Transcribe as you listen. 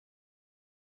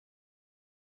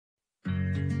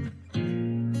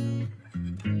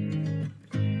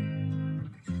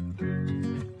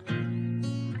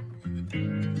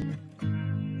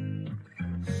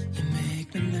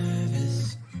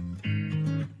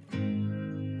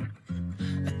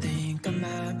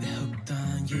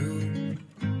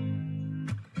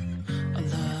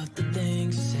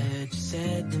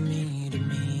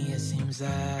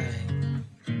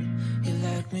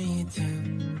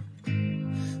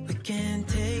can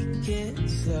take it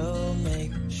slow,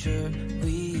 make sure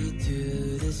we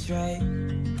do this right.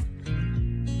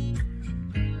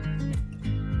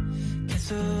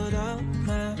 Canceled all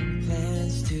my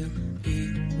plans to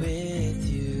be with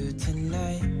you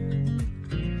tonight.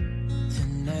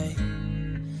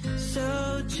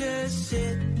 So just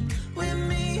sit with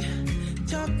me,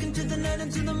 talking to the night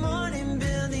until the morning,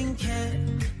 building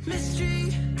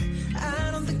chemistry.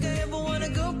 I don't think I ever wanna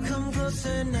go, come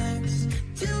closer next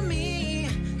to me.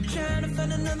 Trying to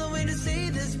find another way to say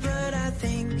this, but I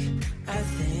think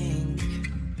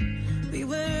we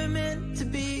were meant to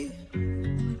be.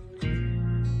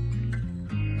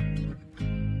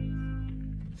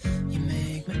 You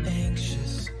make me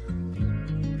anxious.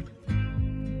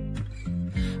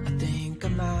 I think I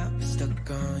might be stuck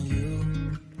on you.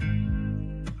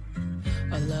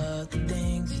 I love the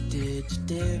things you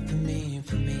did for me.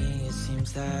 For me, it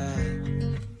seems that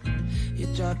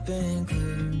you're dropping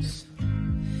clues.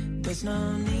 There's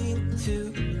no need to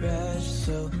rush,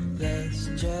 so let's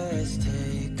just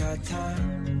take our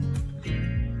time.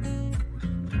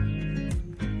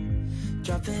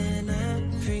 Dropping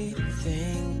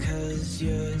everything, 'cause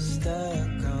you're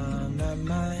stuck on my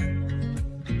mind.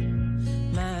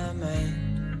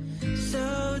 So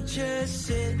just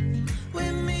sit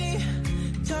with me,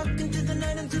 talking to the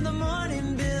night until the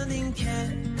morning, building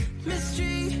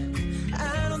chemistry.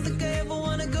 I don't think I ever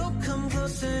wanna go, come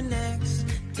closer next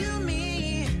to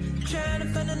me. Trying to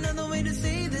find another way to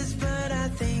say this, but I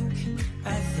think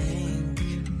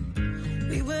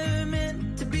we were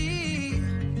meant to be.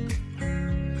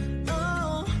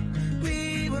 Oh,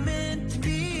 we were meant to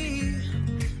be.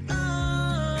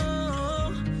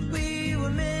 Oh, we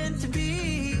were meant to be.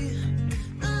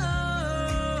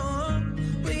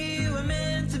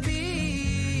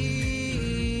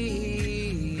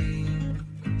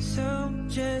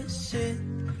 Just sit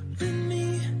with me,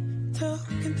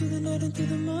 talking through the night until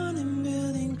the morning,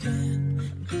 building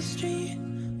chemistry.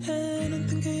 I don't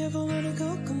think I ever wanna go,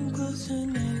 come closer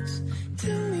next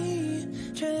to me.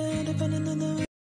 Trying to find another way.